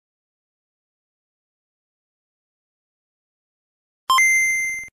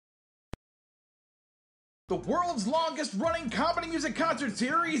The world's longest running comedy music concert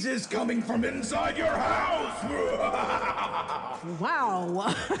series is coming from inside your house!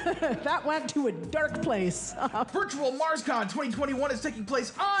 Wow, that went to a dark place. Virtual MarsCon 2021 is taking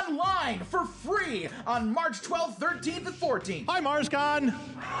place online for free on March 12th, 13th, and 14th. Hi, MarsCon!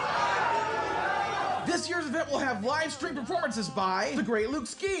 This year's event will have live stream performances by The Great Luke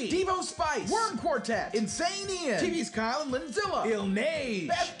Ski, Devo Spice, Worm Quartet, Insane Ian, TV's Kyle and Lindzilla, Ilnage,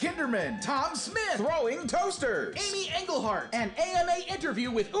 Beth Kinderman, Tom Smith, Throwing Toasters, Amy Engelhart, an AMA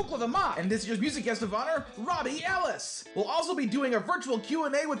interview with Ookla the Mop, and this year's music guest of honor, Robbie Ellis. We'll also be doing a virtual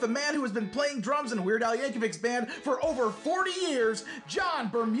Q&A with the man who has been playing drums in Weird Al Yankovic's band for over 40 years, John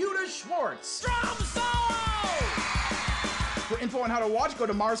Bermuda Schwartz. Drum solo! For info on how to watch, go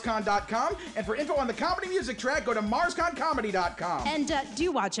to MarsCon.com, and for info on the comedy music track, go to MarsConComedy.com. And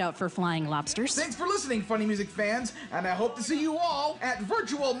do watch out for flying lobsters. Thanks for listening, funny music fans, and I hope to see you all at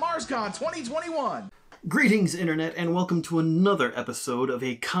Virtual MarsCon 2021. Greetings, Internet, and welcome to another episode of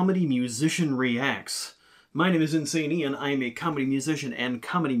A Comedy Musician Reacts. My name is Insane Ian. I am a comedy musician and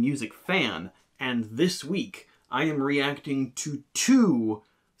comedy music fan, and this week I am reacting to two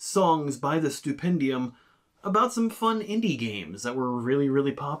songs by the Stupendium about some fun indie games that were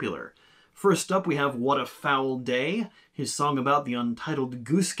really popular. First up, we have What a Foul Day, his song about the untitled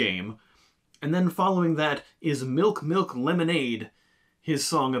Goose Game. And then following that is Milk Milk Lemonade, his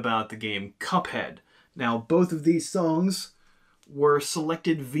song about the game Cuphead. Now, both of these songs were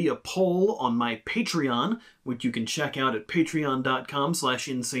selected via poll on my Patreon, which you can check out at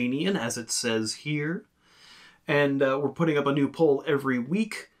patreon.com/insaneian, as it says here. And we're putting up a new poll every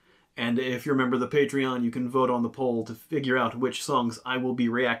week. And if you're a member of the Patreon, you can vote on the poll to figure out which songs I will be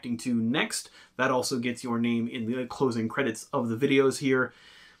reacting to next. That also gets your name in the closing credits of the videos here.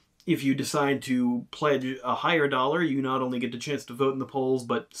 If you decide to pledge a higher dollar, you not only get the chance to vote in the polls,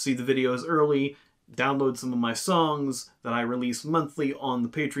 but see the videos early, download some of my songs that I release monthly on the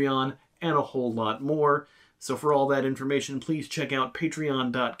Patreon, and a whole lot more. So for all that information, please check out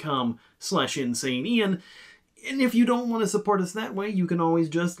patreon.com/insaneian. And if you don't want to support us that way, you can always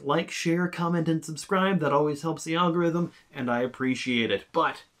just like, share, comment, and subscribe. That always helps the algorithm, and I appreciate it.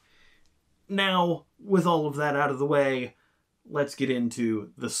 But now, with all of that out of the way, let's get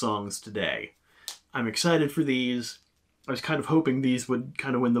into the songs today. I'm excited for these. I was kind of hoping these would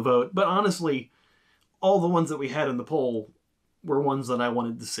kind of win the vote, but honestly, all the ones that we had in the poll were ones that I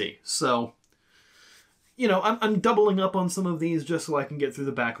wanted to see. So, you know, I'm doubling up on some of these just so I can get through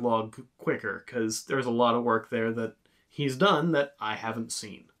the backlog quicker, because there's a lot of work there that he's done that I haven't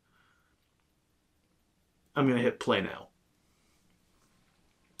seen. I'm going to hit play now.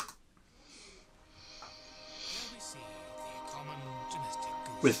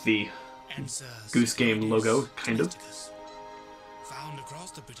 With the Goose Game logo, kind of. Found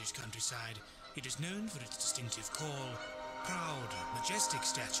across the British countryside, it is known for its distinctive call, proud, majestic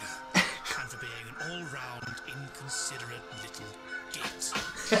stature, and for being an all-round, inconsiderate little git.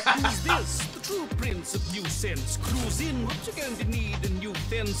 Who's this? The true prince of new sense. Cruise in, what you going to need a new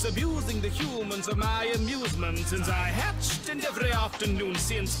fence? Abusing the humans of my amusement since I hatched, and every afternoon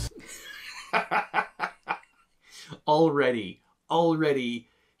since. Already,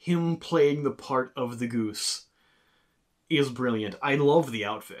 him playing the part of the goose is brilliant. I love the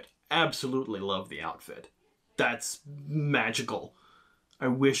outfit. Absolutely love the outfit. That's magical. I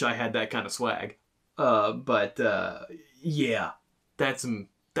wish I had that kind of swag. Yeah, that's some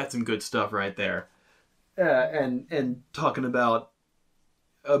good stuff right there. And talking about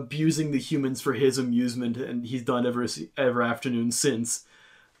abusing the humans for his amusement, and he's done ever afternoon since.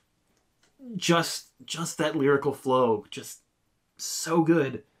 Just that lyrical flow, just so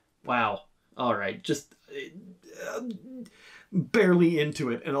good. Wow. All right, just barely into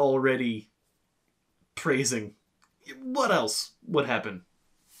it and already praising. What else would happen?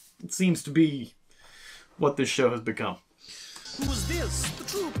 It seems to be what this show has become. Who's this? The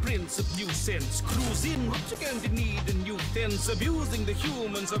true prince of new sense. Cruise in, what you going to need a new fence? Abusing the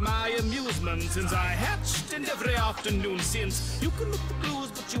humans of my amusement since I hatched, and every afternoon since. You can look the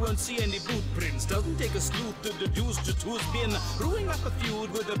clues, but you won't see any boot prints. Doesn't take a sleuth to deduce just who's been brewing up a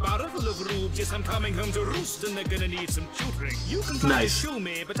feud with a bottle full of rubes. Yes, I'm coming home to roost, and they're gonna need some tutoring. You can try to show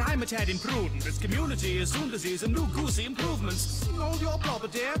me, but I'm a tad imprudent. This community is soon to see some new goosey improvements. All your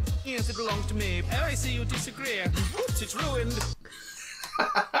property, yes, it belongs to me. Oh, I see you disagree. Oops, it's ruined.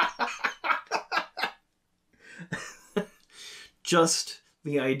 Just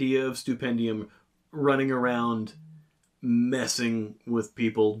the idea of Stupendium running around messing with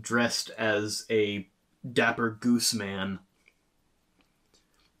people dressed as a dapper goose man.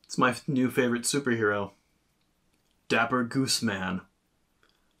 It's my new favorite superhero. Dapper Goose Man.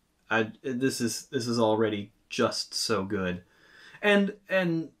 This is already just so good. And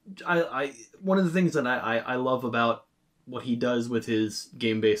I one of the things that I love about what he does with his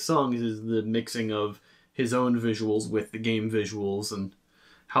game-based songs is the mixing of his own visuals with the game visuals and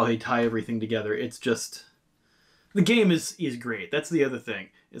how they tie everything together. It's just... The game is great. That's the other thing.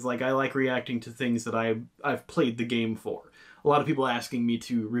 Is like I like reacting to things that I've played the game for. A lot of people asking me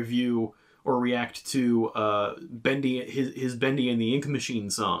to review or react to Bendy his Bendy and the Ink Machine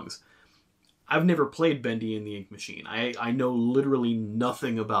songs. I've never played Bendy and the Ink Machine. I know literally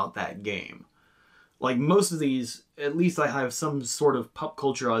nothing about that game. Like most of these, at least I have some sort of pop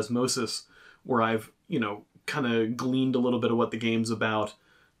culture osmosis where I've, kind of gleaned a little bit of what the game's about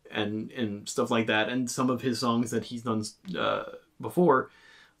and stuff like that. And some of his songs that he's done before,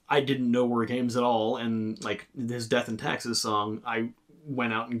 I didn't know were games at all. And like his Death and Taxes song, I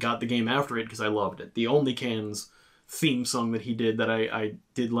went out and got the game after it because I loved it. The Only Cans theme song that he did that I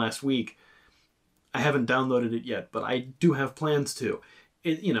did last week, I haven't downloaded it yet, but I do have plans to.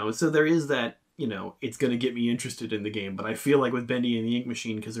 So there is that, it's going to get me interested in the game. But I feel like with Bendy and the Ink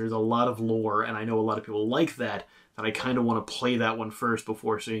Machine, because there's a lot of lore, and I know a lot of people like that I kind of want to play that one first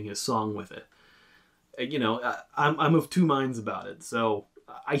before seeing his song with it. I'm of two minds about it. So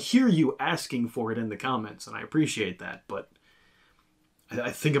I hear you asking for it in the comments, and I appreciate that. But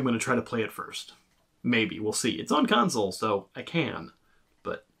I think I'm going to try to play it first. Maybe. We'll see. It's on console, so I can.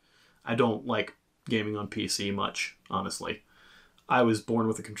 But I don't like gaming on PC much, honestly. I was born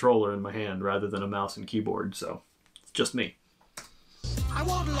with a controller in my hand rather than a mouse and keyboard, so it's just me. I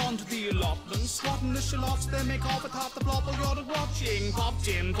waddle on to the allotment, squatting the shallots, then make off atop the plop while you're watching. Popped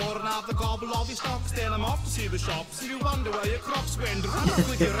in, pouring out the gobble of your stocks, then I'm off to see the shops, and you wonder where your crops went. Run off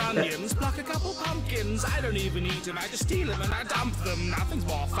with your onions, pluck a couple pumpkins. I don't even eat them, I just steal them and I dump them. Nothing's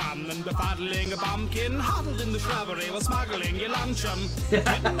more fun than befuddling a bumpkin, huddled in the shrubbery while smuggling your luncheon.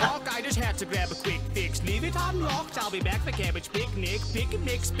 Didn't knock, I just had to grab a quick fix. Leave it unlocked, I'll be back for cabbage picnic. Pick and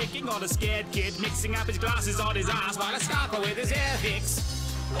mix, picking on a scared kid, mixing up his glasses on his ass while I scupper with his hair fix.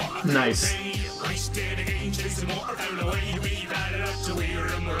 Nice. Wasted again, chasing water foul away. We've had it up to here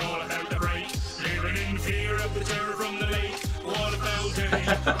and we're all about to break. Living in fear of the terror from the lake. What a foul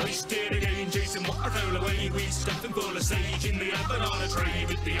day. Wasted again, chasing water foul away. We stuffed them full of sage in the oven on a tray.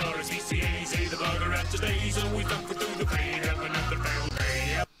 With the RSVCA say the bugger at today. So we stuck it through the pain of another foul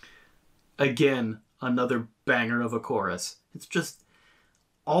day. Again, another banger of a chorus. It's just...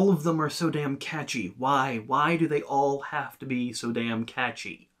 all of them are so damn catchy. Why? Why do they all have to be so damn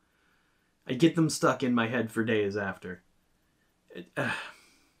catchy? I get them stuck in my head for days after.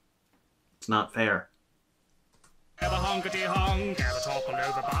 It's not fair. Have a honkety honk, have a topple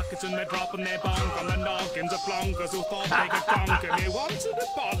over buckets and they're dropping their bonk on the noggins of plonkers who thought they could conquer me. Once an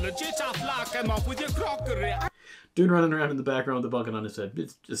apology, tough luck, I'm off with your crockery. Dude running around in the background with a bucket on his head.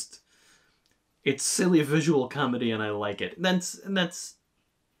 It's just... it's silly visual comedy and I like it. That's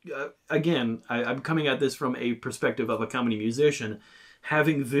again, I'm coming at this from a perspective of a comedy musician,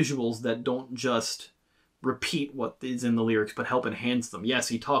 having visuals that don't just repeat what is in the lyrics, but help enhance them. Yes,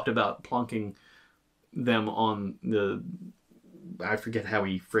 he talked about plonking them on the... I forget how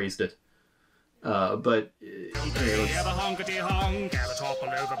he phrased it. But...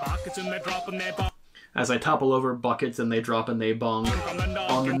 as I topple over buckets and they drop and they bong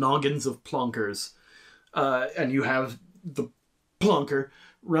on the noggins of plonkers. And you have the plonker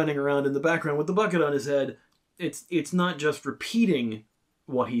running around in the background with the bucket on his head. It's not just repeating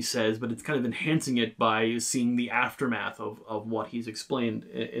what he says, but it's kind of enhancing it by seeing the aftermath of what he's explained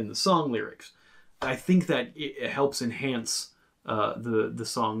in the song lyrics. I think that it helps enhance the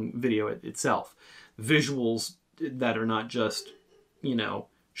song video itself. Visuals that are not just,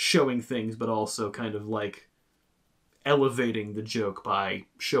 showing things, but also kind of like elevating the joke by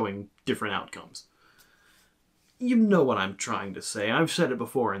showing different outcomes. You know what I'm trying to say. I've said it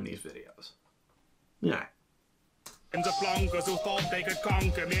before in these videos. Yeah. And the plonkers who thought they could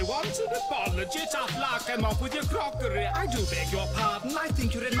conquer me. Once an apology, tough luck, I'm off with your crockery. I do beg your pardon, I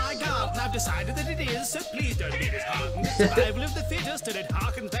think you're in my garden. I've decided that it is, so please don't be disheartened. It's survival of the fittest, and it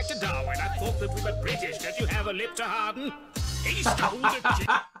harkens back to Darwin. I thought that we were British, don't you have a lip to harden? He stole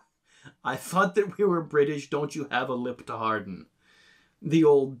the... I thought that we were British, don't you have a lip to harden? The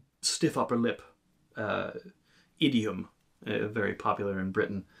old stiff upper lip idiom, very popular in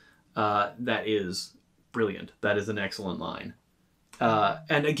Britain. That is brilliant. That is an excellent line.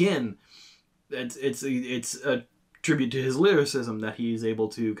 And again, it's a tribute to his lyricism that he's able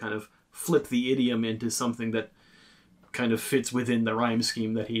to kind of flip the idiom into something that kind of fits within the rhyme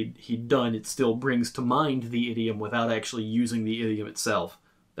scheme that he'd done. It still brings to mind the idiom without actually using the idiom itself.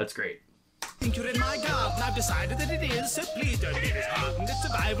 That's great. Think you're in my garden, I've decided that it is, so please don't be disheartened. It's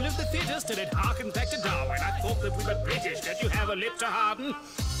survival of the fittest, and it harkens back to Darwin. I thought that we were British, don't you have a lip to harden?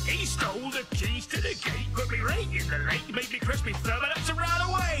 He stole the keys to the gate, put me right in the lake, made me crispy thumb it up to run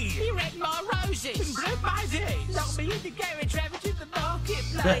away. He read my roses And broke my days. locked me in the garage, ravaged the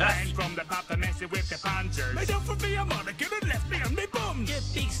marketplace. And from the pub, the messy with the punchers. Made up for me a monica and left me on me bum. The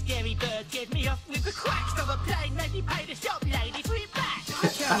big scary bird get me off with the quack. Stop a plane, made me pay the shop lady for it back. I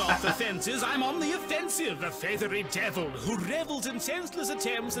count off the fences, I'm on the offensive, a feathery devil who revels in senseless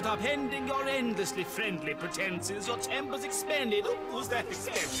attempts at upending your endlessly friendly pretenses. Your temper's expended. Oh, was that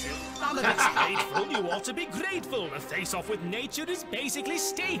expensive? Now that it's grateful, you ought to be grateful. A face-off with nature is basically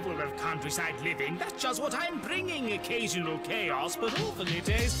staple of countryside living. That's just what I'm bringing. Occasional chaos, but awfully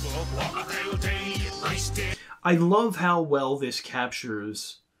tasteful. What a pale day, wasted. I love how well this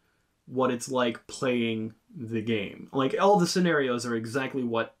captures what it's like playing the game. Like, all the scenarios are exactly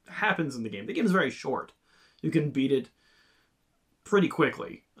what happens in the game. The game's very short. You can beat it pretty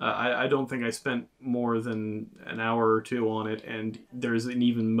quickly. I don't think I spent more than an hour or two on it, and there's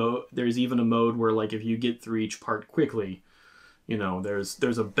even a mode where, like, if you get through each part quickly, you know,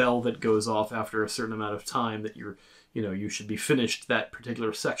 there's a bell that goes off after a certain amount of time that you should be finished that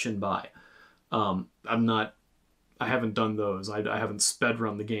particular section by. I haven't done those. I haven't sped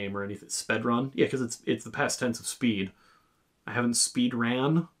run the game or anything. Sped run? Yeah, because it's the past tense of speed. I haven't speed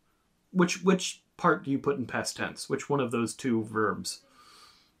ran. Which part do you put in past tense? Which one of those two verbs?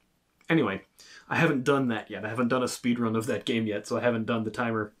 Anyway, I haven't done that yet. I haven't done a speed run of that game yet, so I haven't done the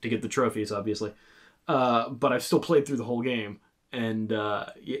timer to get the trophies, obviously. But I've still played through the whole game, and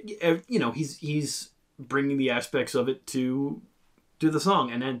he's bringing the aspects of it to the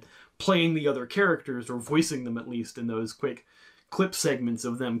song, and then playing the other characters, or voicing them at least, in those quick clip segments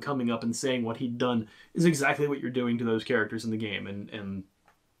of them coming up and saying what he'd done is exactly what you're doing to those characters in the game, and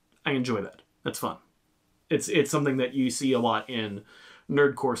I enjoy that. That's fun. It's something that you see a lot in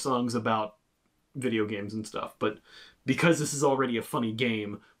nerdcore songs about video games and stuff, but because this is already a funny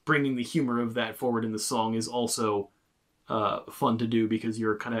game, bringing the humor of that forward in the song is also fun to do, because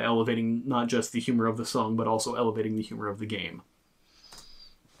you're kind of elevating not just the humor of the song, but also elevating the humor of the game.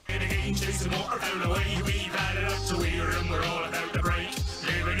 Chasing waterfowl away, we've had it up to here, and we're all about to break.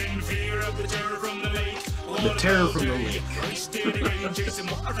 Living in fear of the terror from the lake. The terror from the lake. Wasted again, chasing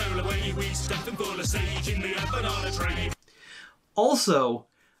waterfowl away, we stuffed them full of sage in the oven on a tray. Also,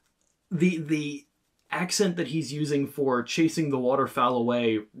 the accent that he's using for chasing the waterfowl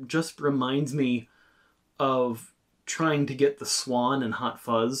away just reminds me of trying to get the swan in Hot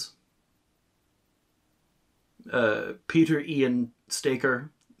Fuzz. Peter Ian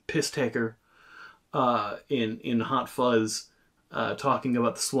Staker, piss taker, in Hot Fuzz, talking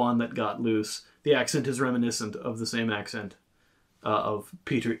about the swan that got loose. The accent is reminiscent of the same accent of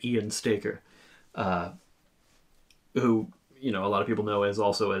Peter Ian Staker, who, a lot of people know as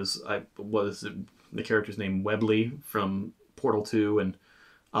the character's name, Webley from Portal 2, and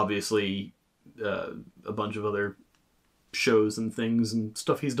obviously a bunch of other shows and things and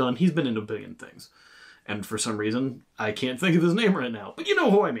stuff he's done. He's been in a billion things. And for some reason, I can't think of his name right now. But you know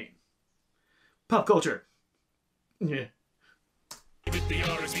who I mean. Pop culture. Yeah.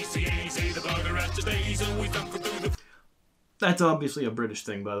 That's obviously a British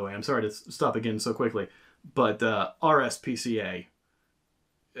thing, by the way. I'm sorry to stop again so quickly. But RSPCA.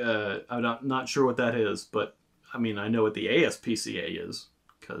 I'm not sure what that is, but I mean, I know what the ASPCA is,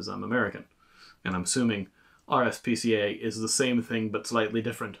 because I'm American. And I'm assuming RSPCA is the same thing, but slightly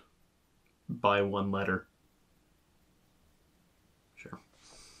different. By one letter. Sure.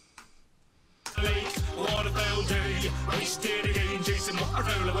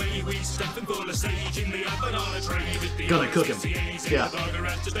 Gonna cook him. Yeah.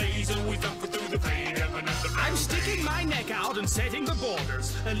 I'm sticking my neck out and setting the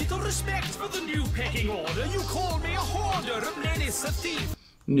borders. A little respect for the new pecking order. You call me a hoarder, a menace, a thief.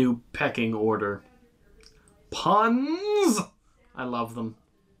 New pecking order. Puns! I love them.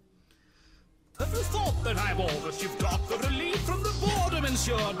 Have you thought that I'm all that you've got? The relief from the boredom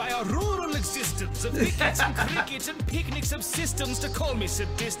ensured by a rural existence of wickets and cricket and picnic subsistence. To call me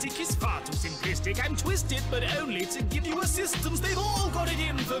sadistic is far too simplistic. I'm twisted, but only to give you assistance. They've all got it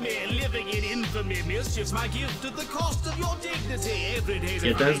in for me, living in infamy. Mischief's my gift at the cost of your dignity. Every day's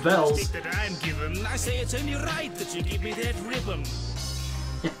a those bells that I'm given. I say it's only right that you give me that ribbon.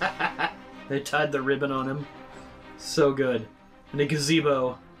 They tied the ribbon on him. So good. And a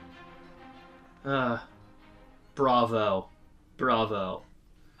gazebo. Bravo. Bravo.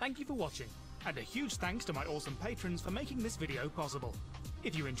 Thank you for watching, and a huge thanks to my awesome patrons for making this video possible.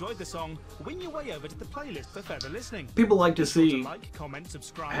 If you enjoyed the song, wing your way over to the playlist for further listening. People like to see Like, comment,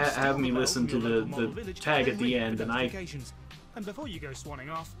 subscribe, have me listen to the tag at the end, and And before you go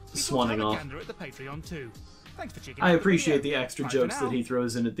swanning off, swanning off. at the Patreon too. Thanks for checking I out appreciate video. the extra Bye for jokes now. that he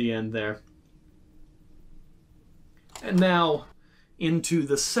throws in at the end there. And now, into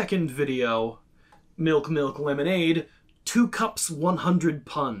the second video, Milk Milk Lemonade, 2 cups 100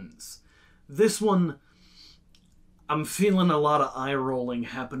 puns. This one, I'm feeling a lot of eye rolling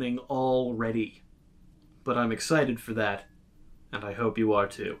happening already. But I'm excited for that, and I hope you are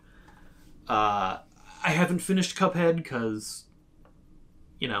too. I haven't finished Cuphead because,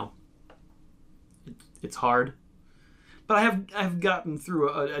 you know, it's hard. But I've gotten through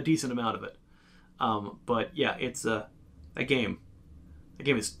a decent amount of it. But yeah, it's a game. The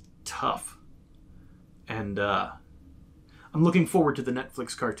game is tough. And I'm looking forward to the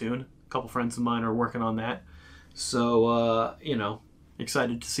Netflix cartoon. A couple friends of mine are working on that. So, you know,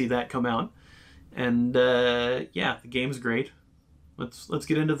 excited to see that come out. And yeah, the game's great. Let's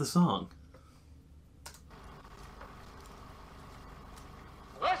get into the song.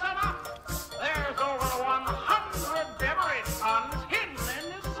 Listen up! There's over 100 beverage puns hidden in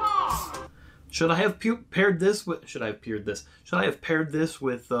this song. Should I have paired this with? Should I have paired this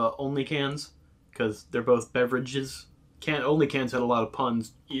with Only Cans? Because they're both beverages. Only Cans had a lot of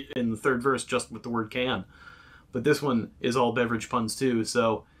puns in the third verse just with the word can. But this one is all beverage puns too,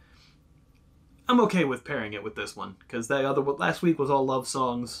 so I'm okay with pairing it with this one. Because that other last week was all love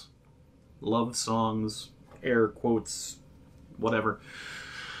songs. Love songs, air quotes, whatever.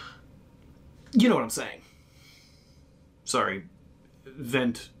 You know what I'm saying. Sorry.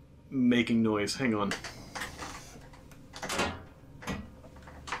 Vent making noise. Hang on.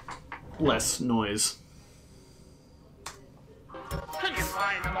 Less noise. Can you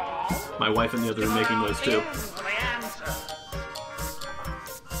find them all? My wife in the other room making noise too. For the answer.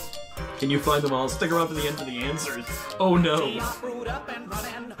 Can you find them all? Stick around to the end for the answers. Oh no. Brewed up and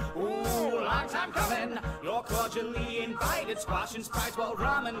running. Ooh, long time coming. You're cordially invited. Squash and Sprite while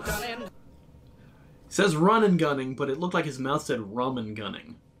rum and gunning. It says run and gunning, but it looked like his mouth said rum and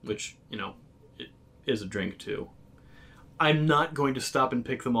gunning, which, you know, it is a drink too. I'm not going to stop and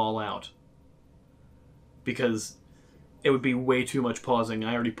pick them all out, because it would be way too much pausing.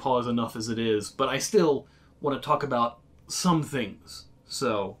 I already pause enough as it is, but I still want to talk about some things.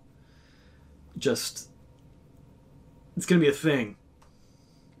 So, just, it's going to be a thing.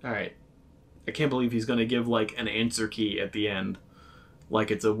 Alright. I can't believe he's going to give, like, an answer key at the end. Like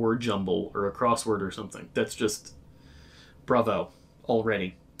it's a word jumble or a crossword or something. That's just, bravo,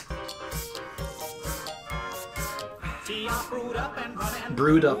 already. Brewed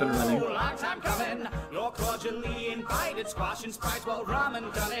up and running. Long time coming. You're cordially invited. Squash and Sprite while rum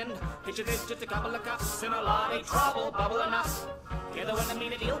and gunning. Picture this, just a couple of cups and a lot of trouble bubbling up. Together when I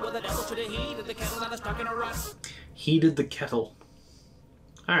mean to deal with the devil, should have heated the kettle and I stuck in a rut. Heated the kettle.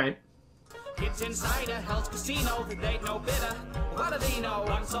 Alright. Kids inside a Hell's Casino, they ain't no bitter. What do they know?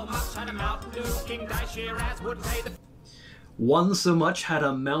 One so much had a Mountain Dew. King Dice Shiraz wouldn't pay the... One so much had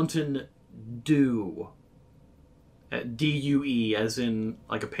a Mountain Dew. D-U-E, as in,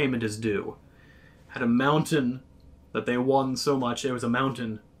 like a payment is due. Had a mountain that they won so much, it was a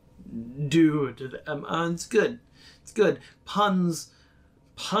mountain due to them. It's good. It's good. Puns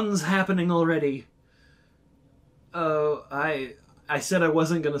happening already. I said I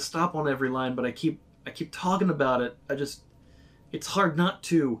wasn't gonna stop on every line, but I keep talking about it. It's hard not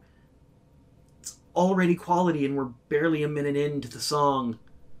to. It's already quality, and we're barely a minute into the song.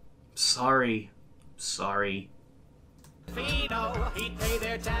 Sorry. Fino, he'd pay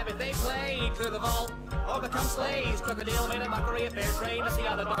their tab if they played through the vault or become slaves. Crocodile made a mockery of fair trade. That's the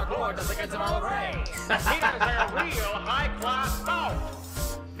other Dark Lord that's against them all gray. Here's their real high-class fault.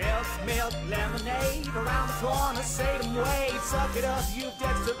 Milk, lemonade around the corner. Say them wait, suck it up, you've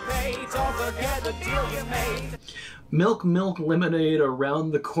debts to pay. Don't forget the deal you made. Milk, lemonade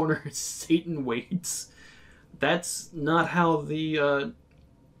around the corner. Satan waits. That's not how the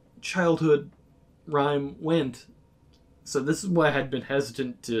childhood rhyme went. So this is why I had been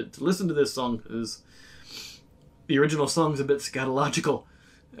hesitant to listen to this song, because the original song's a bit scatological.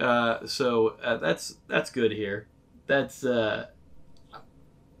 So that's good here. That's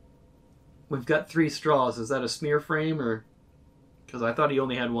we've got 3 straws. Is that a smear frame, or? Because I thought he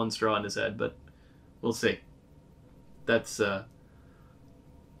only had 1 straw in his head, but we'll see. That's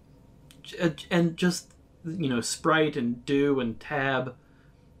and just, you know, Sprite and Dew and Tab.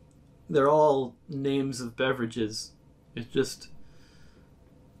 They're all names of beverages. It's just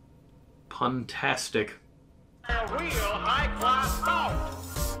puntastic. Their real high-class fault.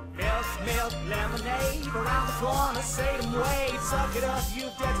 Milk, lemonade, around the corner, say them wait. Suck it up, you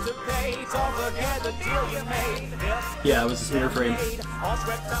debts to pay. Don't forget the deal you made. Milk, Yeah, it was a smear frame. all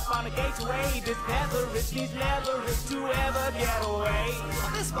swept up on a gateway. This beverage needs leverage to ever get away.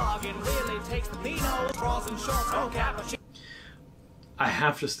 This bargain really takes the Pinot, straws and shorts, no cappuccino. I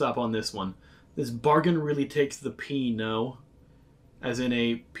have to stop on this one. This bargain really takes the Pinot, as in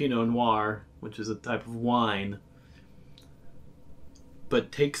a Pinot Noir, which is a type of wine,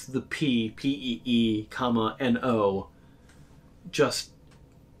 but takes the P-E-E, comma, N-O. Just,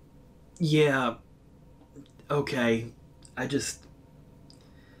 yeah, okay, I just,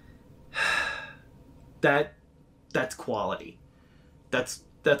 that's quality. That's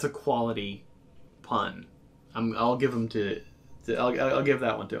a quality pun. I'll give him I'll give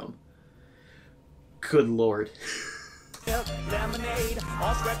that one to him. Good Lord. Lemonade,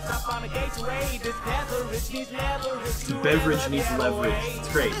 all swept up on a gateway. This beverage needs leverage to Beverage ever needs get leverage. away.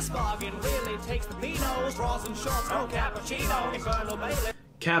 It's great. This bargain really takes the Pinot, straws and shorts, no cappuccino. Infernal Bailey.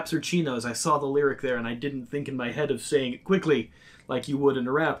 Caps or chinos, I saw the lyric there and I didn't think in my head of saying it quickly like you would in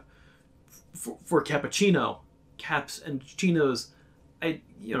a rap. For cappuccino. Caps and chinos,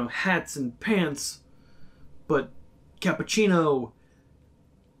 hats and pants, but cappuccino,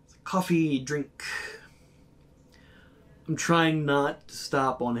 coffee, drink. I'm trying not to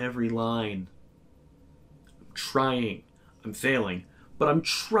stop on every line. I'm trying. I'm failing, but I'm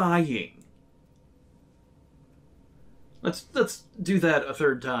trying. Let's do that a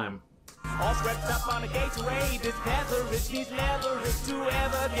third time. All swept up on a gateway. This beverage needs leverage to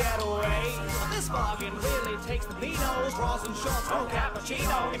ever get away. This bargain really takes the Pinot, straws and shorts, no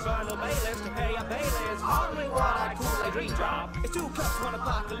cappuccino. Infernal bailiffs to pay a bailiffs. Only what I call a dream job. It's 2 cups, 1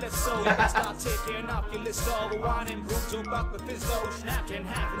 apocalypse, so you can start taking up your list. All the wine and brew, 2 buck with Fizzo. Snapped in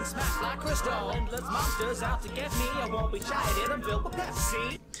half and smashed like crystal. Endless monsters out to get me. I won't be chided, I'm filled with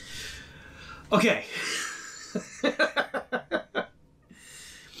Pepsi. Okay.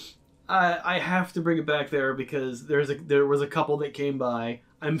 I have to bring it back there because there was a couple that came by.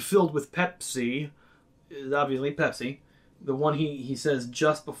 I'm filled with Pepsi. Obviously Pepsi. The one he says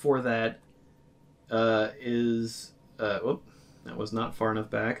just before that is... whoop, that was not far enough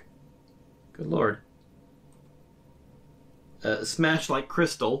back. Good Lord. Smash like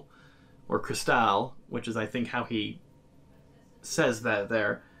crystal, or crystal, which is I think how he says that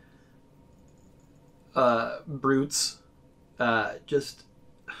there. Brutes. Just...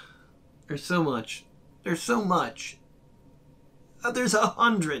 There's so much. There's so much. There's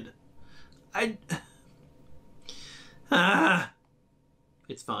 100.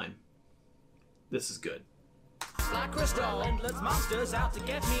 It's fine. This is good. Like crystal, endless monsters out to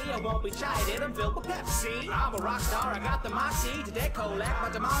get me. I won't be chided, I'm filled with Pepsi. I'm a rock star, I got the moxie to collect my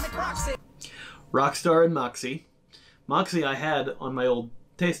demonic proxy. Rockstar and Moxie. Moxie I had on my old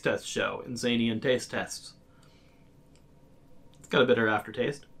taste test show, Insanian Taste Tests. It's got a bitter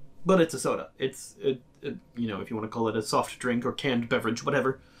aftertaste. But it's a soda. It's, if you want to call it a soft drink or canned beverage,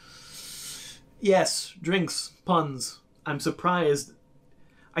 whatever. Yes, drinks, puns. I'm surprised.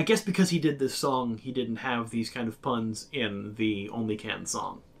 I guess because he did this song, he didn't have these kind of puns in the Only Cans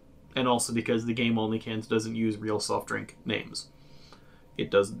song. And also because the game Only Cans doesn't use real soft drink names.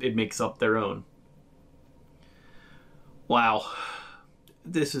 It makes up their own. Wow.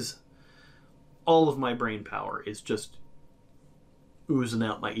 This is... All of my brain power is just... oozing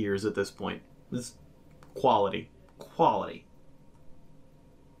out my ears at this point. This quality. Quality.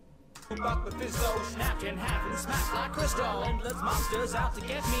 Buck with Fizzo, snapped in half and smashed like crystal. Endless monsters out to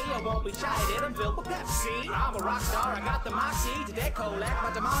get me. I won't be chided, I'm filled with Pepsi. I'm a rock star, I got the moxie to collect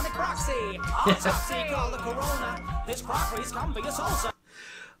my demonic proxy. Autopsy, call the corona. This crockery's come for your soul, sir.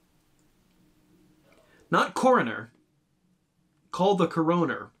 Not coroner. Call the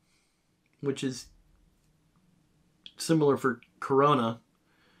coroner. Which is similar for corona.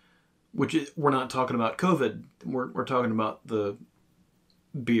 Which is, we're not talking about COVID. We're talking about the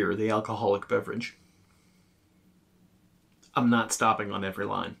beer, the alcoholic beverage. I'm not stopping on every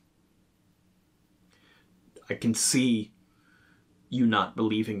line. I can see you not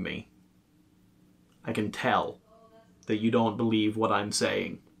believing me. I can tell that you don't believe what I'm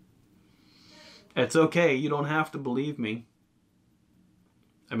saying. It's okay, you don't have to believe me.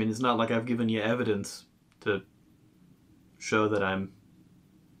 I mean, it's not like I've given you evidence to show that I'm...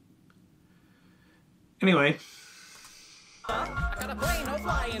 Anyway. I got a brain, no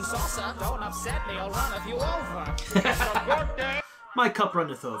flying saucer. Don't upset me, I'll run a few over. My cup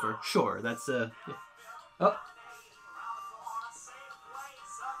runneth over. Sure, that's yeah. Oh.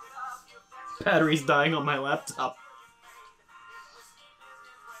 Battery's dying on my laptop.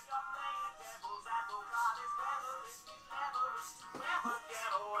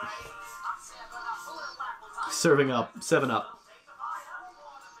 Serving up 7-Up.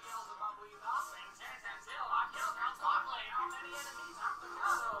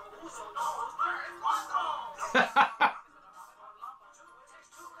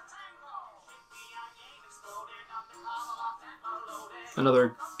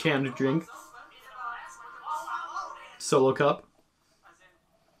 Another canned drink. Solo cup.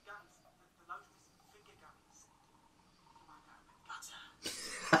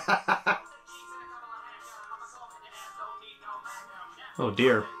 Oh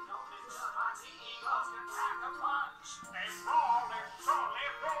dear.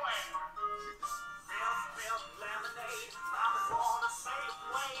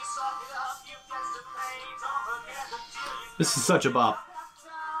 This is such a bop.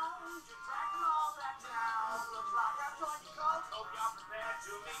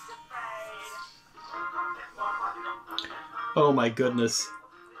 Oh my goodness.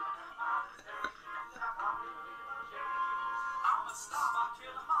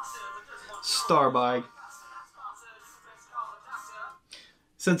 Starby.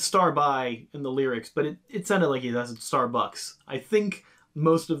 Said Starby in the lyrics, but it sounded like he said Starbucks. I think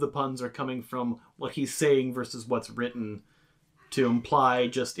most of the puns are coming from what he's saying versus what's written to imply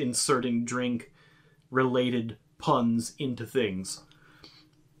just inserting drink-related puns into things.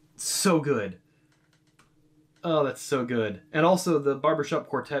 So good. Oh, that's so good. And also the barbershop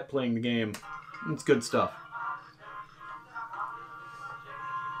quartet playing the game. It's good stuff.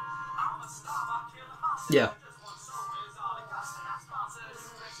 Yeah.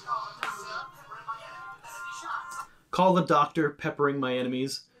 Call the doctor, peppering my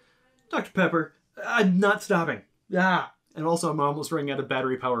enemies. Dr. Pepper, I'm not stopping. Ah! And also I'm almost running out of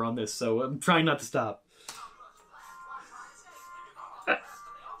battery power on this, so I'm trying not to stop.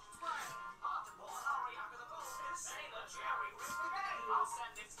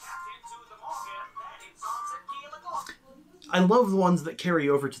 I love the ones that carry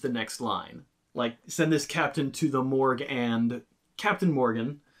over to the next line. Like, send this captain to the morgue and Captain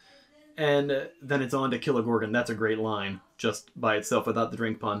Morgan, and then it's on to kill a Gorgon. That's a great line, just by itself without the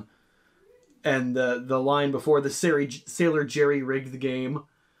drink pun. And the line before, the Sailor Jerry rigged the game.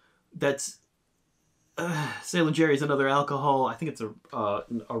 That's... Sailor Jerry's another alcohol. I think it's a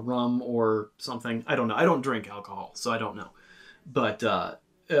rum or something. I don't know. I don't drink alcohol, so I don't know. But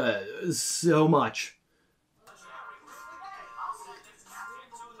so much.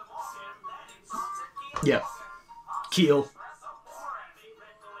 Yeah. Keel.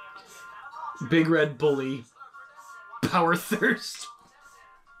 Big Red Bully. Power Thirst.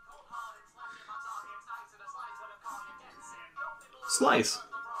 Slice.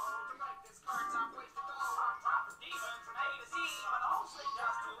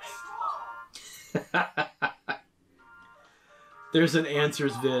 There's an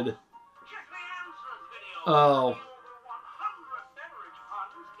answers vid. Oh.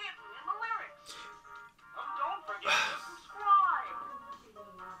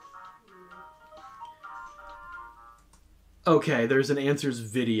 Okay, there's an answers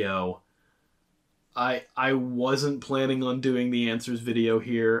video. I wasn't planning on doing the answers video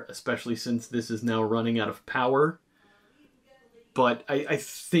here, especially since this is now running out of power. But I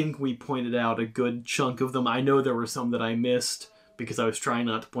think we pointed out a good chunk of them. I know there were some that I missed because I was trying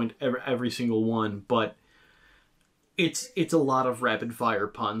not to point every single one, but it's a lot of rapid fire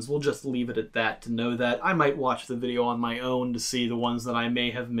puns. We'll just leave it at that to know that. I might watch the video on my own to see the ones that I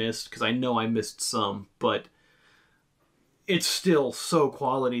may have missed, because I know I missed some, but it's still so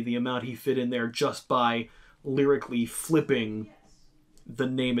quality, the amount he fit in there just by lyrically flipping the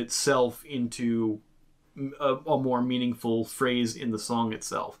name itself into a more meaningful phrase in the song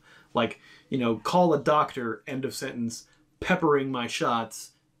itself. Like, you know, call a doctor, end of sentence, peppering my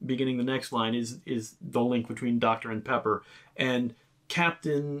shots, beginning the next line is the link between doctor and pepper. And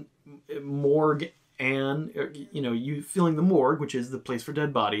Captain Morgue and, you know, you filling the morgue, which is the place for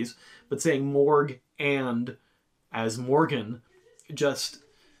dead bodies, but saying morgue and as Morgan, just,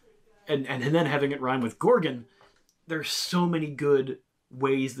 and then having it rhyme with Gorgon. There's so many good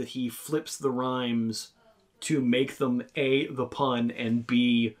ways that he flips the rhymes to make them A, the pun, and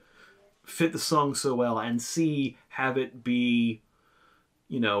B, fit the song so well, and C, have it be,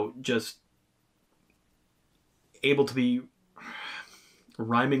 you know, just able to be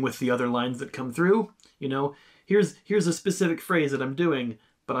rhyming with the other lines that come through. You know, here's a specific phrase that I'm doing,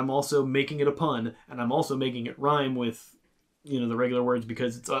 but I'm also making it a pun, and I'm also making it rhyme with, you know, the regular words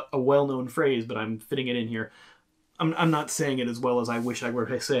because it's a well-known phrase, but I'm fitting it in here. I'm not saying it as well as I wish I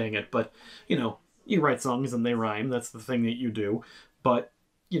were saying it, but, you know, you write songs and they rhyme. That's the thing that you do. But,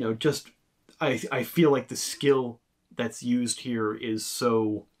 you know, just, I feel like the skill that's used here is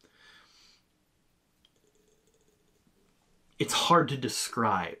so it's hard to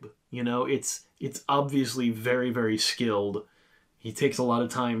describe. You know, it's obviously very, very skilled. He takes a lot of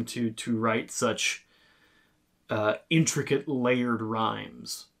time to write such intricate layered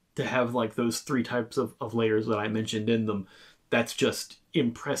rhymes, to have like those 3 types of layers that I mentioned in them. That's just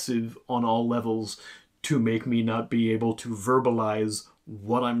impressive on all levels to make me not be able to verbalize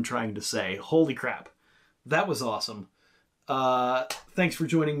what I'm trying to say. Holy crap. That was awesome. Thanks for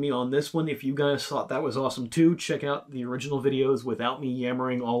joining me on this one. If you guys thought that was awesome too, check out the original videos without me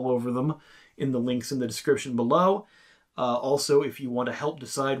yammering all over them in the links in the description below. Also, if you want to help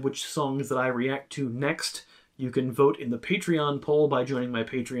decide which songs that I react to next, you can vote in the Patreon poll by joining my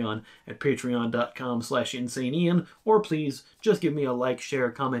Patreon at patreon.com/insaneian, or please just give me a like,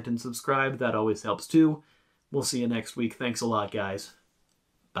 share, comment, and subscribe. That always helps too. We'll see you next week. Thanks a lot, guys.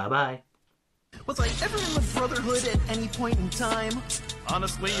 Bye-bye. Was I ever in the Brotherhood at any point in time?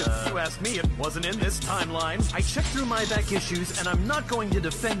 Honestly, if you ask me, it wasn't in this timeline. I checked through my back issues, and I'm not going to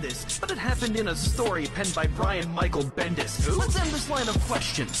defend this, but it happened in a story penned by Brian Michael Bendis. Who? Let's end this line of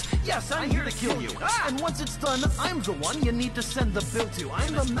questions. Yes, I'm here to kill you. And once it's done, I'm the one you need to send the bill to.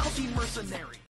 I'm the mouthy mercenary.